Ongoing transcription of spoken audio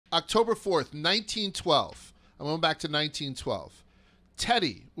October 4th, 1912. I'm going back to 1912.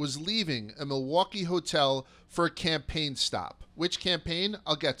 Teddy was leaving a Milwaukee hotel for a campaign stop. Which campaign?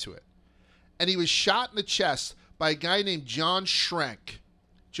 I'll get to it. And he was shot in the chest by a guy named John Schrank.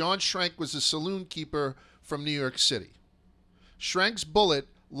 John Schrank was a saloon keeper from New York City. Schrank's bullet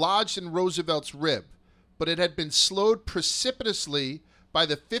lodged in Roosevelt's rib, but it had been slowed precipitously by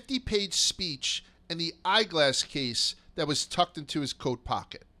the 50-page speech and the eyeglass case that was tucked into his coat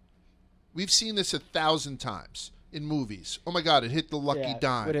pocket. We've seen this 1,000 times in movies. Oh my God, it hit the lucky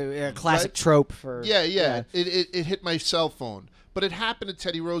dime. A classic trope for... Yeah. It hit my cell phone. But it happened to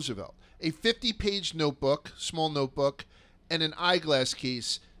Teddy Roosevelt. A 50-page notebook, small notebook, and an eyeglass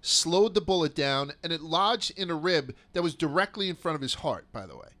case slowed the bullet down, and it lodged in a rib that was directly in front of his heart, by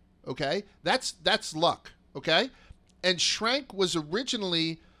the way. Okay? That's luck. Okay? And Schrank was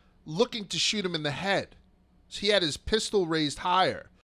originally looking to shoot him in the head. So he had his pistol raised higher.